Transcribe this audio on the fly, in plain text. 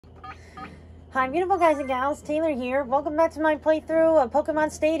Hi, beautiful guys and gals. Taylor here. Welcome back to my playthrough of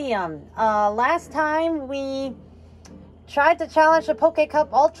Pokemon Stadium. Last time we tried to challenge the Poke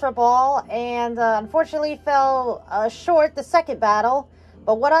Cup Ultra Ball and unfortunately fell short the second battle.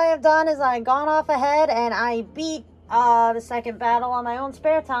 But what I have done is I've gone off ahead and I beat the second battle on my own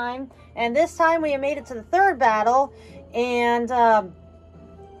spare time. And this time we have made it to the third battle. And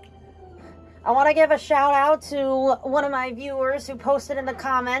I want to give a shout out to one of my viewers who posted in the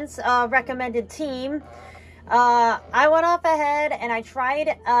comments recommended team. I went off ahead and I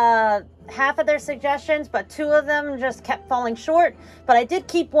tried half of their suggestions, but two of them just kept falling short. But I did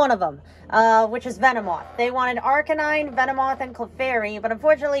keep one of them, which is Venomoth. They wanted Arcanine, Venomoth, and Clefairy, but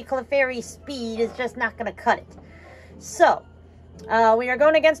unfortunately Clefairy's speed is just not going to cut it. So, we are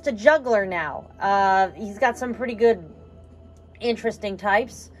going against a Juggler now. He's got some pretty good, interesting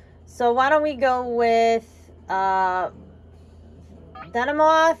types. So why don't we go with Venomoth,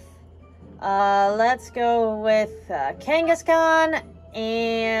 let's go with Kangaskhan,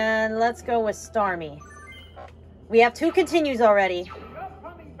 and let's go with Starmie. We have two continues already. The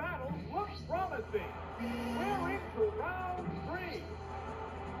upcoming battle looks promising. We're into round 3.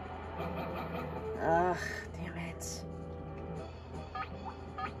 Ugh, damn it.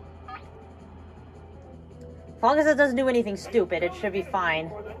 As long as it doesn't do anything stupid, it should be fine.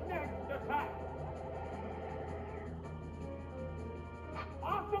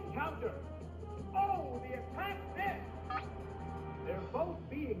 Awesome counter. Oh, the attack missed. They're both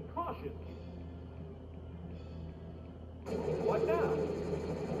being cautious. What now?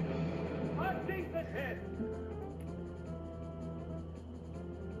 A decent hit.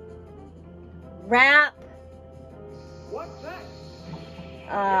 Wrap. What's that?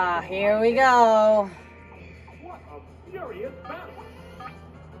 Ah, here we go. What a furious battle.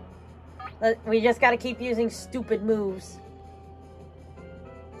 We just gotta keep using stupid moves.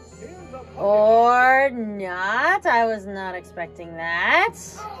 Here's a Pokemon. Or not. I was not expecting that.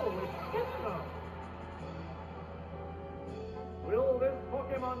 Oh, it's Hypno. Will this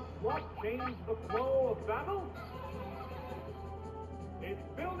Pokemon swap change the flow of battle? It's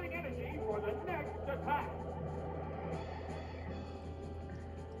building energy for the next attack.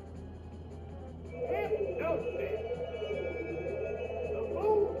 Hypnosis. The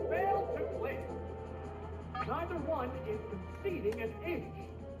move failed to click. Neither one is conceding an inch.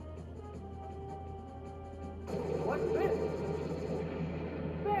 What's this?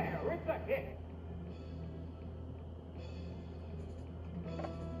 There, it's a hit.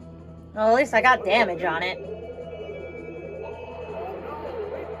 Well, at least I got damage on it. Oh no,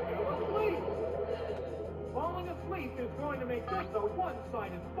 it's still asleep. Falling asleep is going to make this a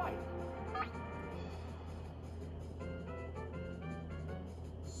one-sided fight.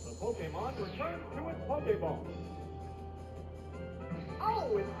 The Pokemon returns to its Pokeball.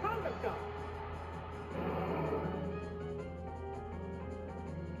 Oh, it's Kangaskhan.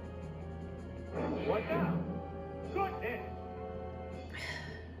 What now? Goodness!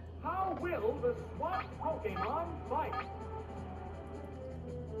 How will the swapped Pokemon fight?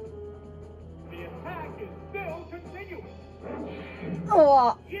 The attack is still continuing.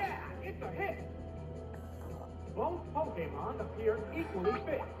 Oh, Yeah, it's a hit. Both Pokemon appear equally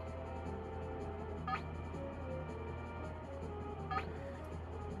fit.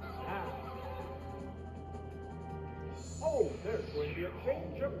 Now. Oh, there's going to be a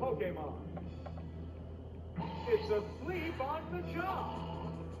change of Pokemon. It's asleep on the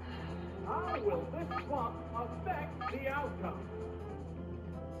job. How will this swap affect the outcome?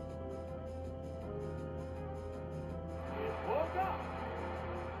 It woke up.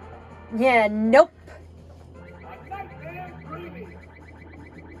 yeah, nope. A nightmare dreaming.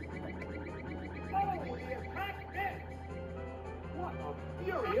 Oh, the attack missed. What a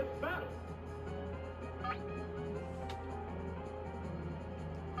furious battle.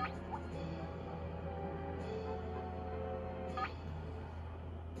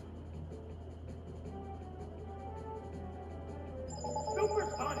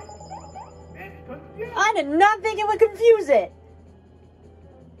 Supersonic. It's confused. I did not think it would confuse it.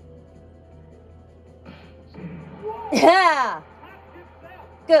 Yeah, Attacked itself.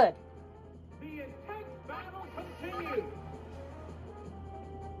 good. The intense battle continues.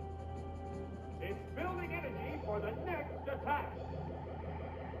 It's building energy for the next attack.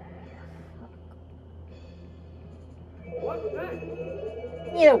 What's that?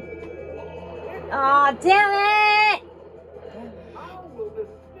 You. Aw, damn it. How will this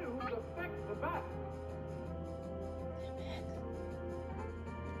news affect the battle?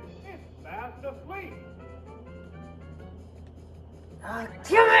 It's fast asleep. Oh,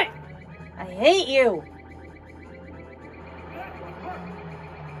 damn it! I hate you! That one hurt.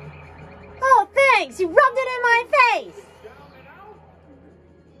 thanks! You rubbed it in my face! Down and out.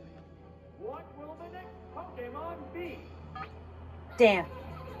 What will the next Pokemon be? Damn.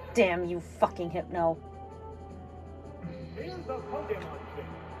 Damn you fucking Hypno. Here's the Pokemon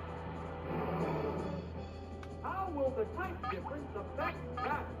thing. How will the type difference affect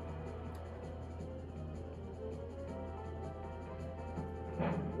that?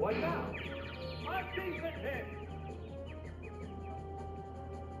 What now? A decent hit.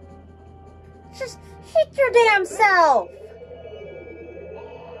 Just hit your damn self!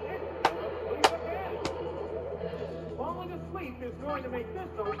 It's asleep again. Falling asleep is going to make this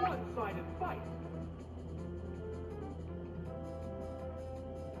a one-sided fight.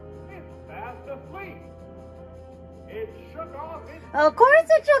 It's fast asleep. It shook off its... Of course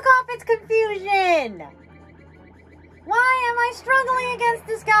it shook off its confusion! Why am I struggling against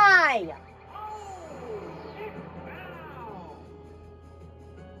this guy?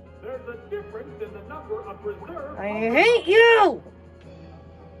 There's a difference in the number of reserve. I hate you!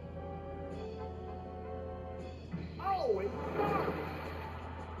 Oh, it's dark.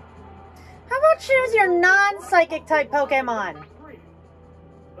 How about choose your non-psychic type Pokemon?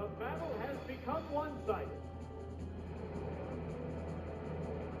 The battle has become one-sided.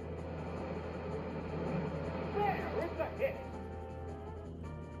 There, it's a hit.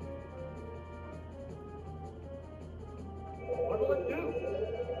 What'll it do?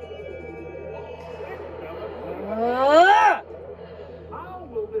 How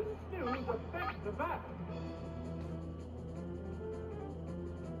will this snooze affect the battle?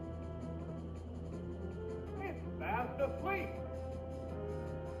 It's fast asleep.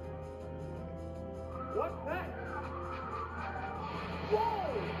 What's that? Whoa,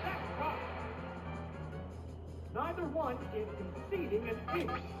 that's tough. Neither one is conceding an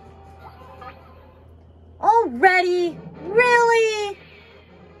inch. Already? Really?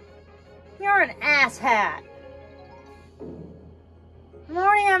 You're an asshat. I'm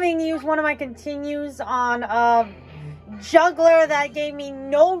already having used one of my continues on a juggler that gave me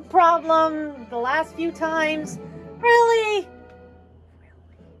no problem the last few times. Really?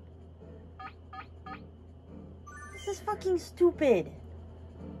 This is fucking stupid.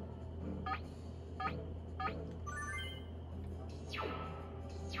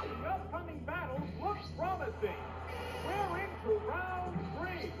 The upcoming battles look promising. We're into round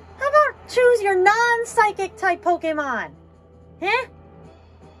 3. How about choose your non-psychic type Pokemon? Huh?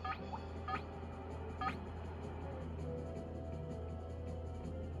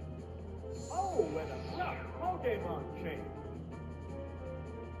 Oh, and a tough Pokemon change.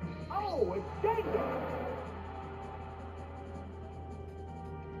 Oh, it's Gengar.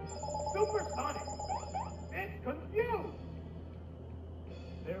 Supersonic. It's confused.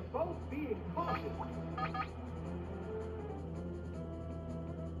 They're both being cautious.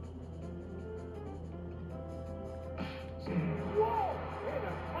 Whoa! It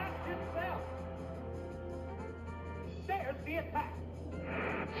attacked itself. There's the attack.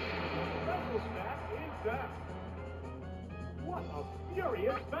 Special Snap is down. What a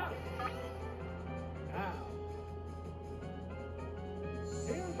furious battle. Now,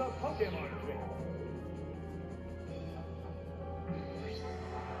 here's a Pokemon trick.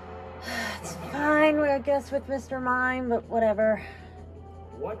 It's fine, I guess, with Mr. Mime, but whatever.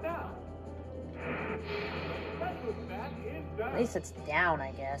 What now? Special Snap is down. At least it's down,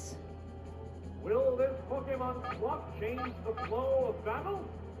 I guess. Will this Pokemon swap change the flow of battle?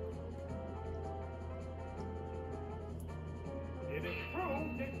 It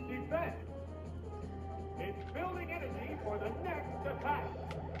improved its defense. It's building energy for the next attack.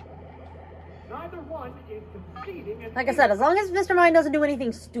 Neither one is conceding an Like I said, as long as Mr. Mime doesn't do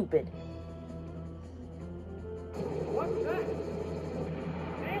anything stupid. What's that?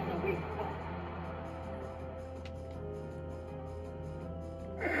 And the weak spot.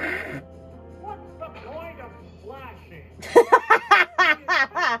 What's the point of splashing?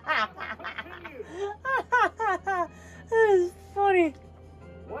 That is funny.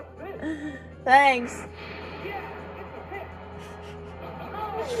 What's this? Thanks. Yeah, it's a hit.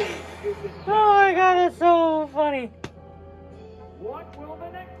 Oh, Oh my god, that's so funny. what will the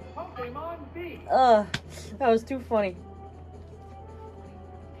next Pokemon be? That was too funny.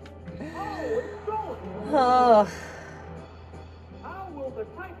 Oh, it's going. Oh. How will the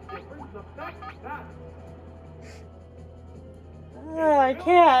type difference affect that? I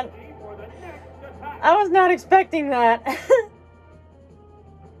can't. Energy for the next attack. I was not expecting that.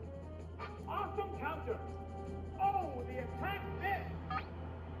 Awesome counter. Oh, the attack missed.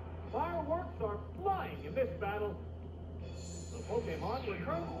 Fireworks are flying in this battle. The Pokemon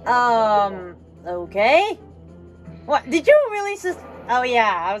returns. Okay. What? Did you really just Oh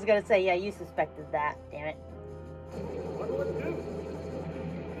yeah, I was gonna say, yeah, you suspected that. Damn it. What will it do?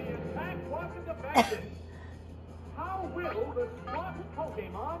 The attack wasn't effective. How will the SWAT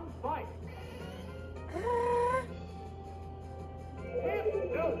Pokemon fight?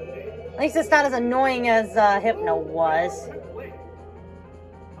 At least it's not as annoying as Hypno was.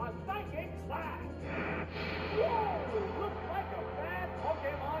 A psychic slash. Whoa! Looks like a bad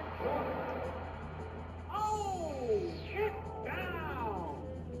Pokemon choice. Oh! It's down!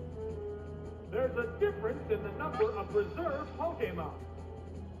 There's a difference in the number of reserve Pokemon.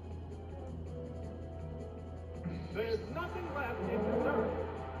 There's nothing left in reserve.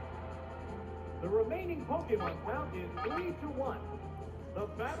 The remaining Pokemon count is 3-1. The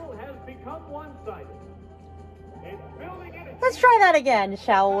battle has become one-sided. It's building energy. Let's try that again,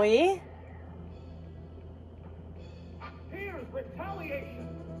 shall we? Here's retaliation.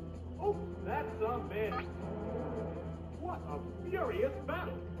 Oops, that's a miss. What a furious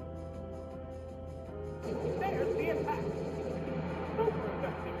battle. There's the attack. Super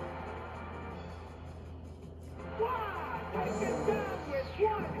effective. Wow, take it down with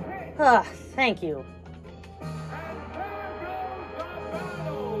one hit. Ugh, thank you. And there goes the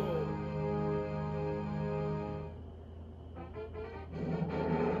battle.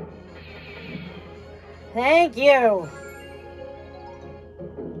 Thank you.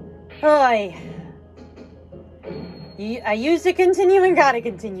 Oy. I used to continue and gotta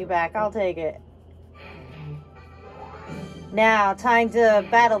continue back. I'll take it. Now, time to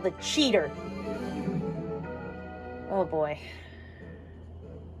battle the cheater. Oh boy.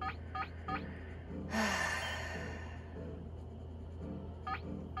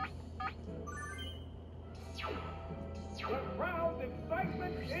 The crowd's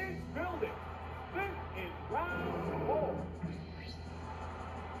excitement is building. This is round 4.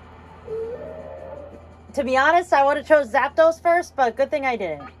 To be honest, I would have chose Zapdos first, but good thing I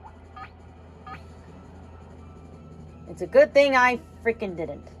didn't. It's a good thing I freaking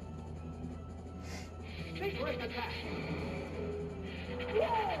didn't. Secret attack.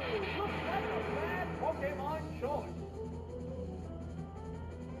 Whoa! Looks like a bad Pokemon choice.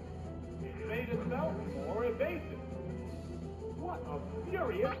 It made itself more evasive. What a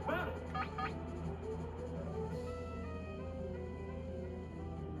furious battle.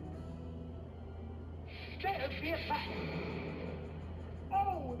 There's the attack.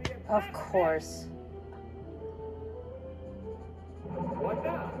 Oh, the attack. Of course. What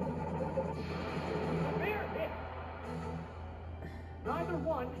now? Fair hit. Neither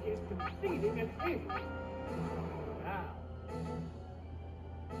one is conceding an inch. Now.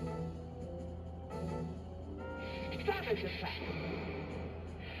 Savage attack.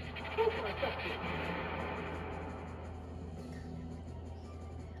 Super effective.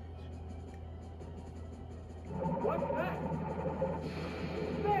 What's that?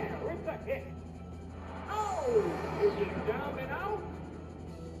 There, it's a hit. Oh, is it down and out?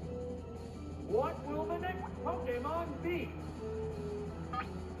 What will the next Pokemon be?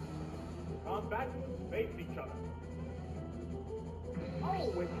 Combatants face each other.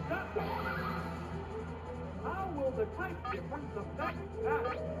 Oh, it's that one. How will the type difference affect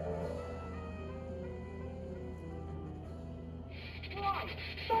that? Right,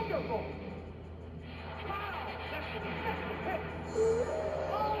 Thunderbolt! Wow, that's an effective hit!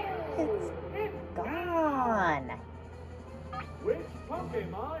 Oh, it's Gone. Which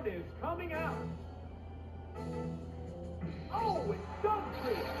Pokemon is coming out? Oh, it's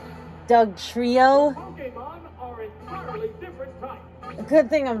Dugtrio! Doug Trio. Pokemon are entirely different types. Good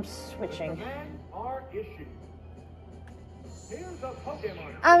thing I'm switching. Commands are issued. Here's a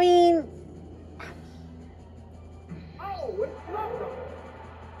Pokemon. I mean, Oh, it's Slowbro.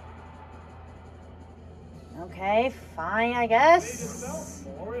 okay, fine, I Made guess.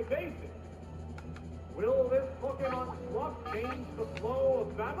 itself more evasive. Will this Pokemon swap change the flow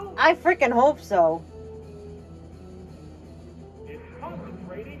of battle? I freaking hope so. It's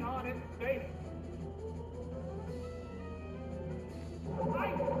concentrating on its status.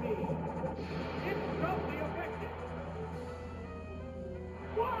 Ice Beam. It's doubly effective.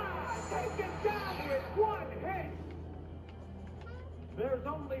 Wow! Take it down with one hit. There's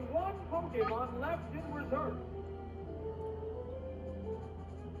only one Pokemon left in reserve.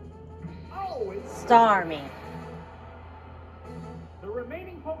 Oh, it's Starmie. The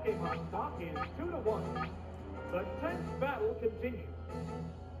remaining Pokemon stock is 2-1. The tense battle continues.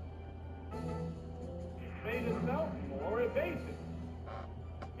 It's made itself more evasive.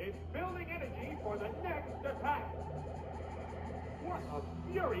 It's building energy for the next attack. What a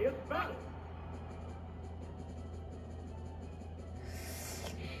furious battle.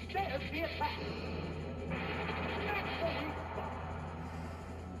 There's the attack. That's the weak spot.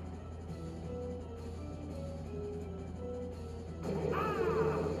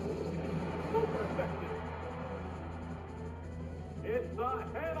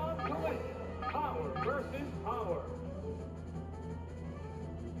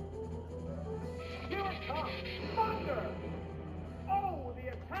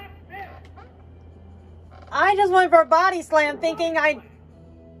 I just went for a body slam thinking I...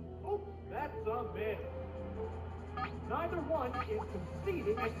 Oops, that's a miss. Neither one is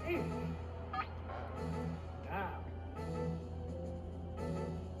conceding an inch. Now,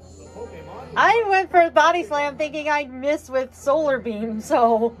 the Pokemon... I went for a body slam thinking I'd miss with Solar Beam,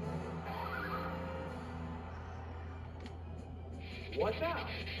 so... What now?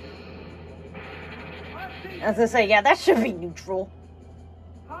 I was gonna say, yeah, that should be neutral.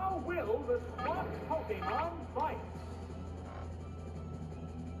 How will the swamp Pokemon fight?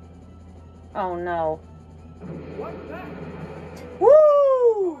 Oh no. What's that?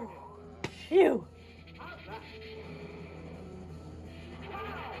 Woo! Phew. How's that?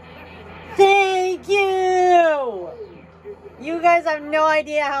 Thank you! You guys have no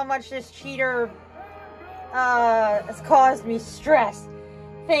idea how much this cheater has caused me stress.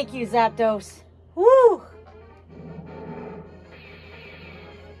 Thank you, Zapdos. Woo!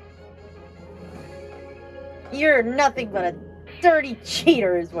 You're nothing but a dirty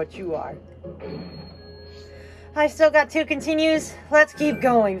cheater is what you are. I still got 2 continues. Let's keep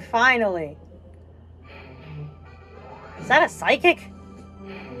going, finally. Is that a psychic?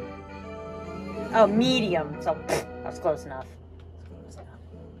 Oh, medium. So, that's close enough.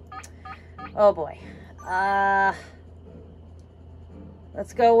 Oh boy.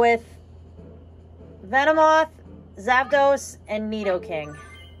 Let's go with Venomoth, Zapdos, and Nidoking.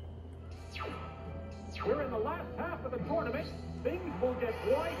 We're in the last half of the tournament. Things will get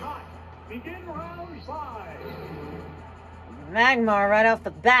quite hot. Begin round 5. Magmar right off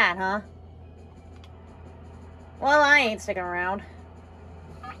the bat, huh? Well, I ain't sticking around.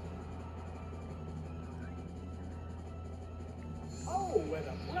 Oh, with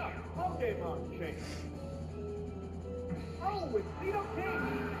a rough Pokemon change. Oh, with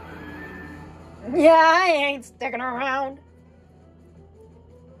Nidoking. Yeah, I ain't sticking around.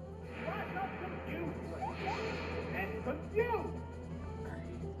 Back up confused. And confused.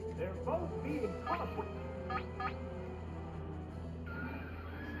 They're both being caution.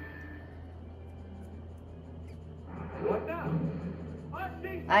 What now?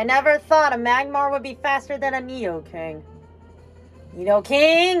 I never thought a Magmar would be faster than a Nidoking.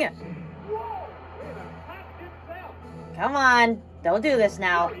 Nidoking! Whoa! It attacked itself. Come on, don't do this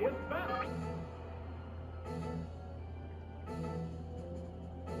now. Furious battle.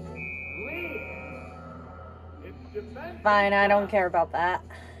 Lead. Its defense. Fine, I don't care about that.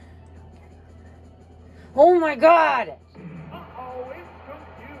 Oh my god! Uh-oh, it's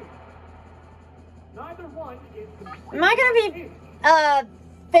confused. Neither one is confused. Am I gonna be,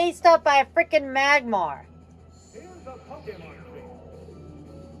 faced up by a freaking Magmar? Here's a Pokemon thing.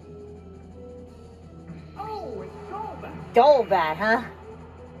 Oh, it's Golbat. Golbat, huh?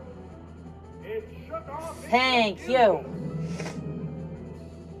 It shook off its Thank confusion. you.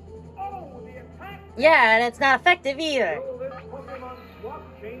 Oh, the attack. Yeah, and it's not effective either. Will this Pokemon swap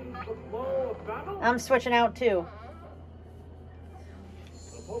change the flow of battle? I'm switching out too.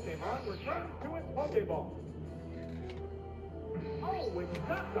 The Pokemon returns to its Pokeball. Oh, it's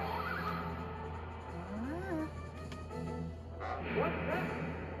Zapdos. What's that?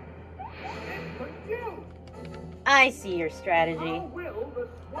 And confused. I see your strategy. How will the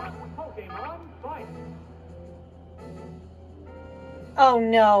swamp Pokemon fight? Oh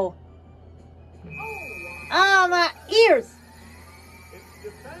no. Oh, Oh, my ears! its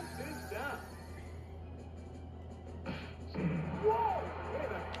defense is down. Whoa! It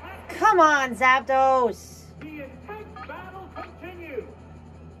attacked. Come on, Zapdos. The intense battle continues.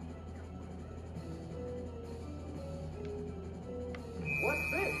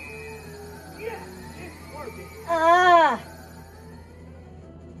 What's this? Yes, it's working. Ah!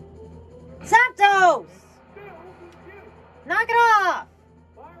 Zapdos! Still confused. Knock it off!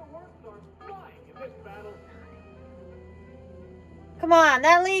 Fireworks are flying in this battle. Come on,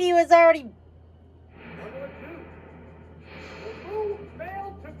 that lady was already... What will it do? The move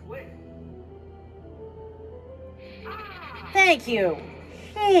failed to click. Ah! Thank you.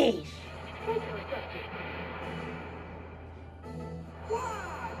 Sheesh. Super effective.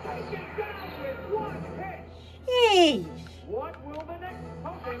 Wow! Take it down with one hit. Sheesh. What will the next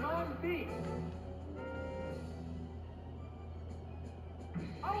Pokemon be?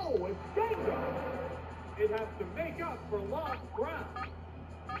 Oh, it's Gengar! It has to make up for lost ground.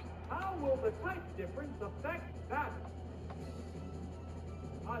 How will the type difference affect battle?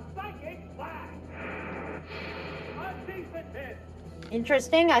 A Psychic Blast! A decent hit!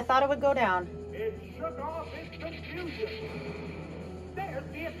 Interesting, I thought it would go down. It shook off its confusion. There's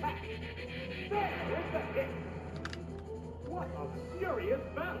the attack. There is the hit. What a furious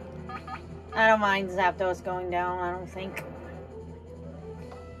battle. I don't mind Zapdos going down, I don't think.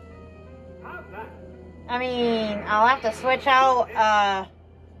 How's that? I mean, I'll have to switch out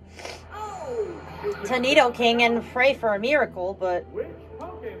to Nidoking and pray for a miracle, but... Which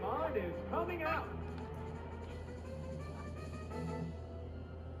Pokemon is coming out?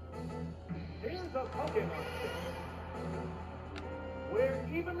 Here's a Pokemon set. We're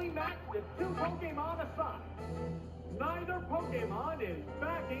evenly matched at 2 Pokemon aside. Neither Pokemon is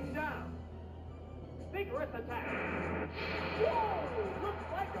backing down. Vigorous attack. Whoa! Looks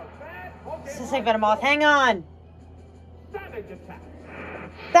like a bad Pokemon. This is like Venomoth. Hang on. Savage attack.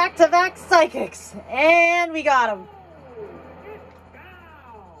 Back-to-back psychics. And we got him. It's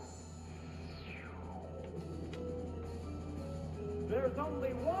down. There's only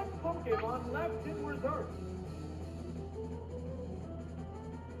one Pokemon left in reserve.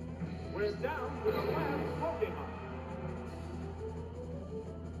 We're down to the last Pokemon.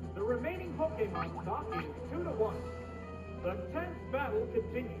 The remaining Pokemon stock is 2-1. The 10th battle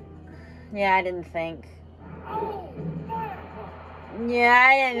continues. Yeah, I didn't think. Oh, fire! Yeah,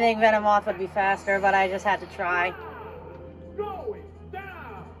 I didn't think Venomoth would be faster, but I just had to try. Going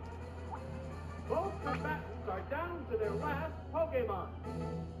down. Both combatants are down to their last Pokemon.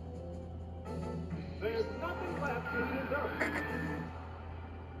 There's nothing left in reserve.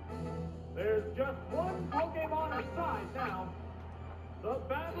 There's just one Pokemon aside now. The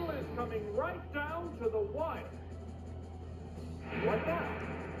battle is coming right down to the wire. What now?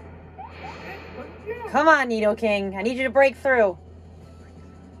 Come on, Nidoking. I need you to break through.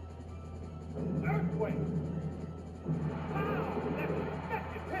 Earthquake. Wow,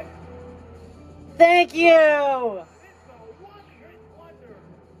 unexpected hit. Thank you. It's a one-hit wonder.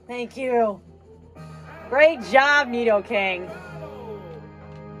 Thank you. Great job, Nidoking. Battle.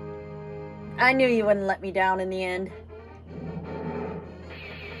 I knew you wouldn't let me down in the end.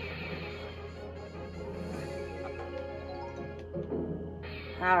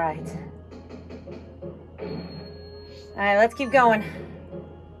 All right. All right, let's keep going.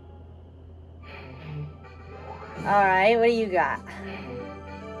 All right, what do you got?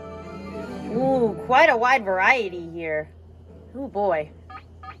 Ooh, quite a wide variety here. Ooh, boy.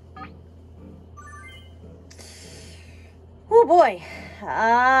 Ooh, boy.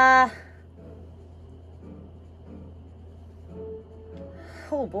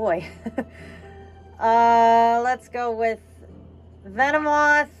 Oh, boy. Let's go with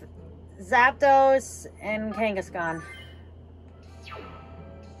Venomoth, Zapdos, and Kangaskhan.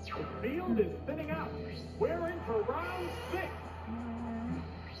 The field is thinning out. We're in for round 6.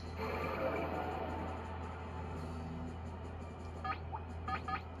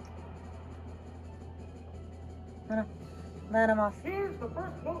 Venomoth. Here's the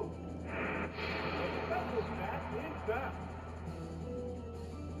first move. The special stat is down.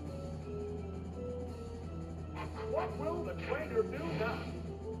 What will the trainer do now?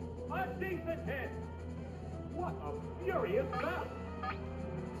 A decent hit. What a furious battle.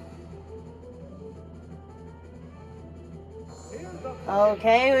 Here's a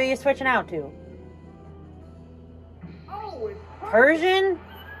Okay, who are you switching out to? Oh, it's Persian?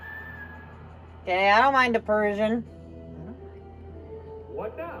 Okay, I don't mind a Persian.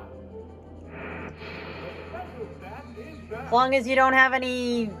 What now? The special stat is down. As long as you don't have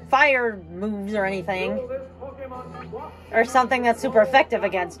any fire moves or anything. Will this Pokemon swap? Or something that's super effective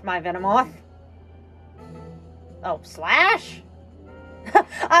against my Venomoth. Oh, Slash?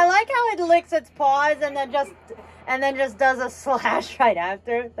 I like how it licks its paws and then just does a slash right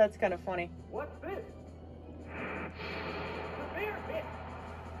after. That's kind of funny. What's this? Severe hit.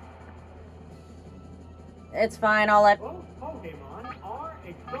 It's fine, I'll let... Both Pokemon are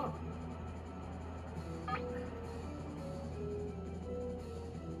exhausted.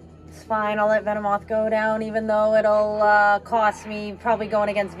 It's fine, I'll let Venomoth go down, even though it'll cost me probably going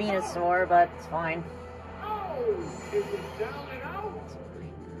against Venusaur, but it's fine. Oh, is it down and out?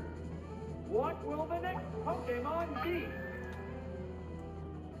 What will the next Pokemon be?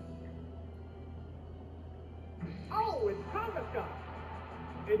 Oh, it's Kangaskhan.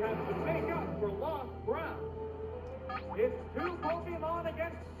 It has to make up for lost ground. It's 2 Pokemon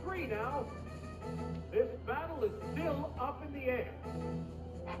against 3 now. This battle is still up in the air.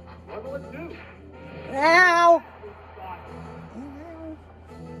 What will it do? Ow!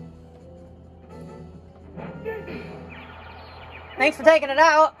 Dizzy. Thanks for taking it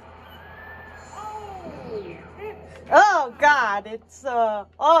out. Oh, it's Oh, God, it's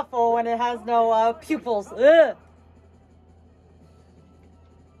awful when it has no pupils. Ugh.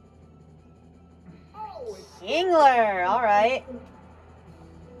 oh, it's Kingler, all right.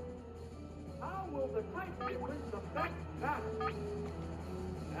 how will the type difference affect that?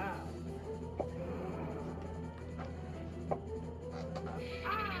 Now.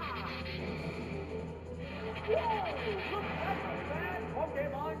 Ah!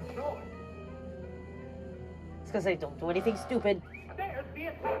 gonna say, don't do anything stupid. There's the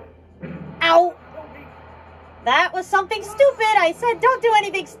attack. Ow! Don't be- That was something stupid! I said, don't do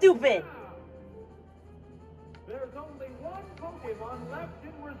anything stupid! There's only one Pokemon left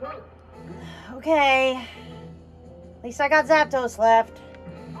in reserve. Okay. At least I got Zapdos left.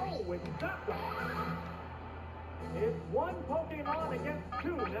 Oh, it's Zapdos. It's one Pokemon against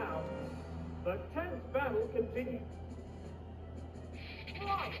two now. The tense battle continues.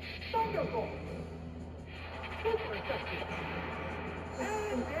 Right, Thunderbolt. Super effective.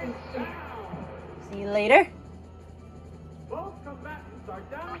 And it's down. See you later. Both combatants are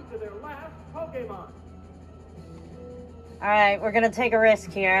down to their last Pokemon. Alright, we're gonna take a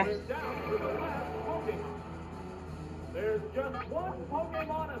risk here. They're down to the last Pokemon. There's just one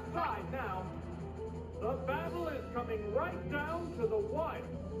Pokemon aside now. The battle is coming right down to the wire.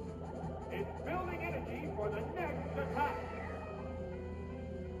 It's building energy for the next attack.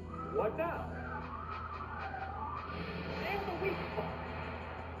 What now? And the weak spot.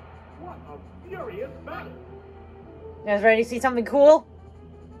 What a furious battle. You guys ready to see something cool?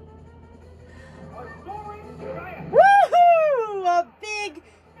 A soaring giant. Woohoo! A big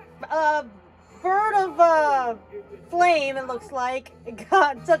bird of flame, it looks like.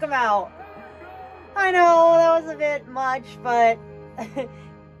 God, took him out. I know, that was a bit much, but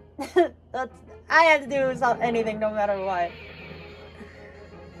I had to do anything no matter what.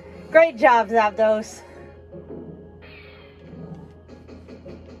 Great job, Zapdos.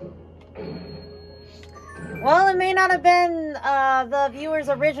 Well, it may not have been the viewer's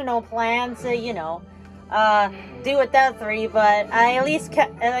original plan to, you know, do it that three, but I at least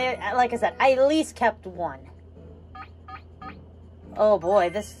kept, like I said, I at least kept one. Oh boy,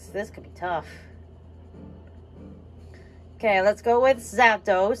 this could be tough. Okay, let's go with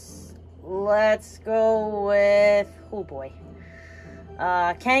Zapdos. Let's go with, oh boy,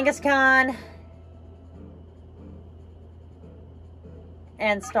 Kangaskhan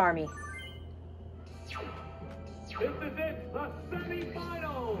and Starmie. This is it, the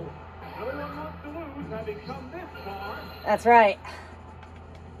semi-final. No one wants to lose having come this far. That's right.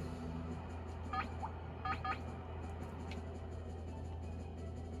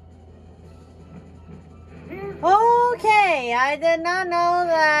 Okay, I did not know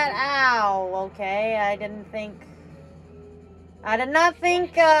that. Ow. Okay, I did not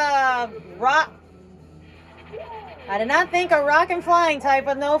think rock. I did not think a rock and flying type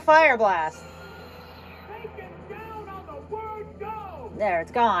with no fire blast. Taken down on the word go. There,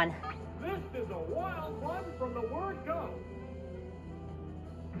 it's gone. This is a wild one from the word go.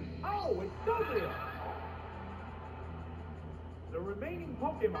 Oh, it's Dudley. The remaining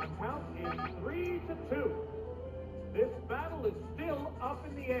Pokemon count is 3-2. This battle is still up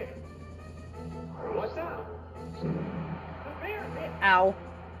in the air. What now? Severe hit. Ow.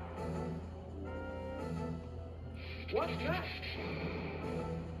 What's next?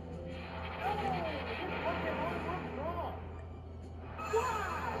 Oh, this Pokemon looks strong.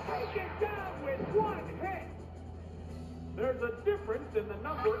 Wow, take it down with one hit. There's a difference in the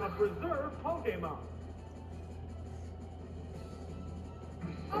number of reserve Pokemon.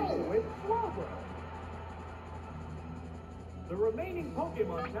 Oh, it's Slowbro. The remaining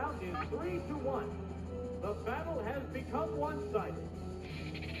Pokemon count is 3-1. The battle has become one-sided.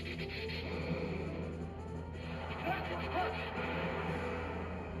 That one hurt.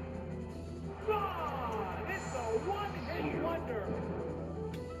 Gone! It's a one-hit wonder.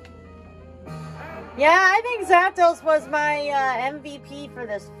 And Yeah, I think Zapdos was my MVP for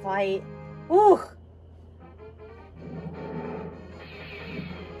this fight. Ooh.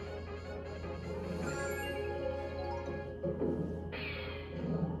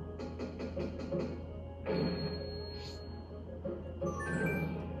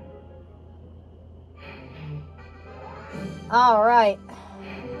 All right.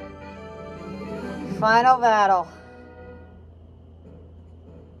 Final battle.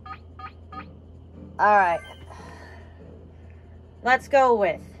 All right. Let's go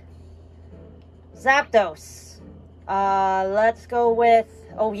with Zapdos. Let's go with,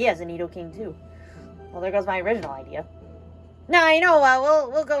 oh, he has a Nidoking too. Well, there goes my original idea. No, you know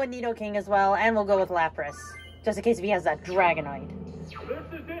what? We'll go with Nidoking as well, and we'll go with Lapras, just in case if he has that Dragonite. this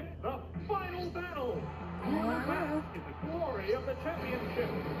is it, the final battle. That is the glory of the championship.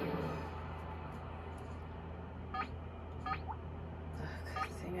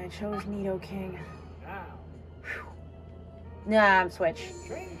 Good thing I chose Nidoking. Now, Nah, I'm switch.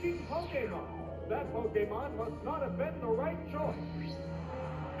 changing Pokemon. That Pokemon must not have been the right choice.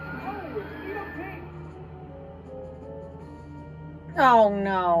 Oh, it's Nidoking. Oh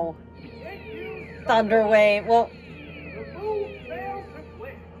no. It used Thunder Wave. Well, The move failed to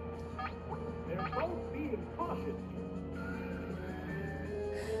click. They're both being cautious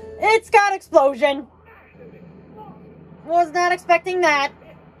It's got explosion. Was not expecting that.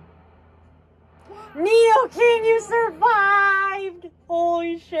 Nidoking, you survived!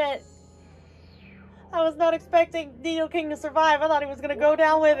 Holy shit. I was not expecting Nidoking to survive. I thought he was going to go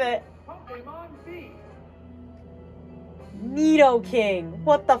down with it. Nidoking.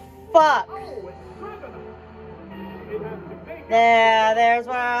 What the fuck? Yeah,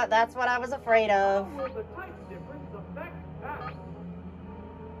 that's what I was afraid of.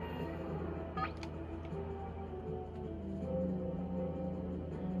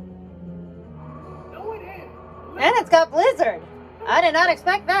 And it's got Blizzard. I did not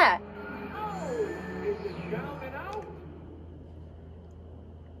expect that.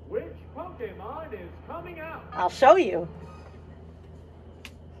 Which Pokemon is coming out? I'll show you.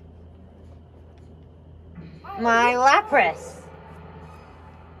 My Lapras.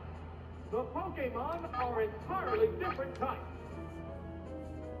 The Pokemon are entirely different types.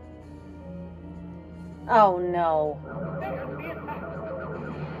 Oh no.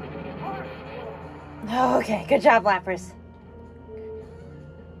 Okay, good job, Lapras.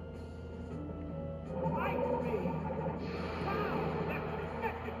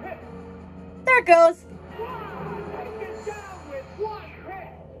 There it goes.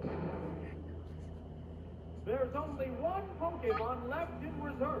 There's only one Pokemon left in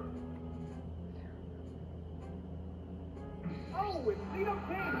reserve. Oh, it's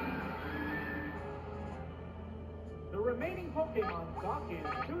Nidoking. The remaining Pokemon stock is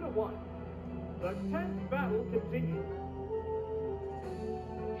 2-1. The 10th battle continues.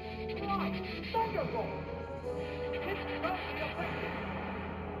 Thunderbolt! It's not the effective.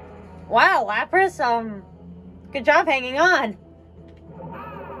 Wow, Lapras, good job hanging on.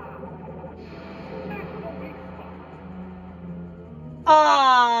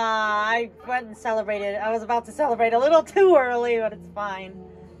 I went and celebrated. I was about to celebrate a little too early, but it's fine.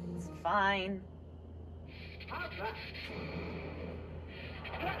 It's fine.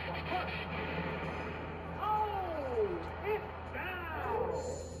 Oh, it's down.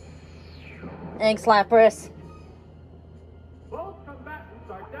 Thanks, Lapras. Both combatants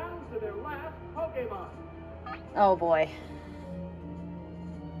are down to their last Pokemon. Oh boy.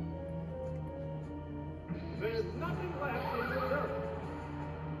 There's nothing left in reserve.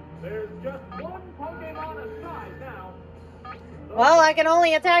 There's just one Pokemon aside now. Well, I can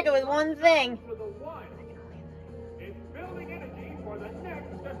only attack it with one thing. To the one. It's building energy for the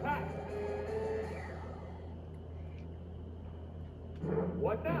next attack.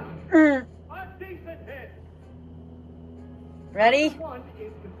 What now? A decent hit. Ready? One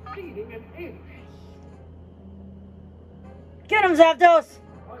is conceding an inch. Get him, Zapdos!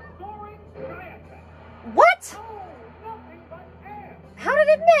 A soaring sky attack. What? Oh, nothing but air. How did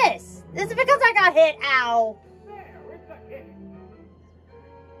it miss? Is it because I got hit? Ow. There, it's a hit.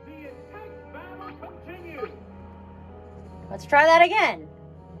 The intense battle continues. Let's try that again.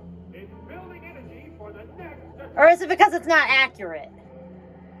 It's building energy for the next attack. Or is it because it's not accurate?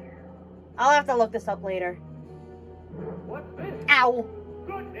 I'll have to look this up later. What's this? Ow.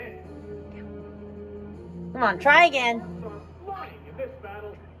 Goodness. Come on, try again. Forms are flying in this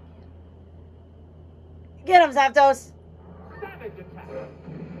battle. Get him, Zapdos. Savage attack.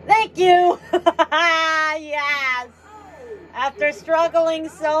 Thank you. Yes. After struggling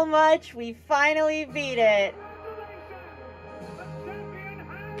so much, we finally beat it. Congratulations! The champion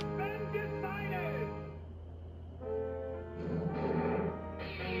has been decided.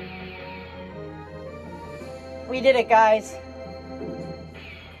 We did it, guys.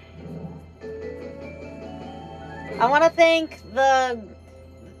 I want to thank the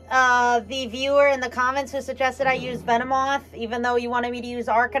viewer in the comments who suggested I use Venomoth, even though you wanted me to use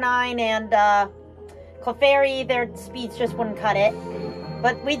Arcanine and Clefairy. Their speeds just wouldn't cut it.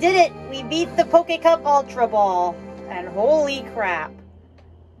 But we did it. We beat the Pokécup Ultra Ball. And holy crap,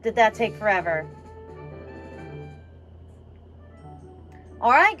 did that take forever.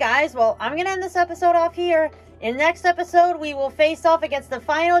 Alright, guys. Well, I'm going to end this episode off here. In the next episode, we will face off against the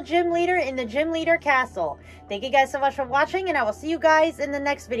final gym leader in the Gym Leader Castle. Thank you guys so much for watching, and I will see you guys in the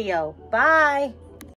next video. Bye!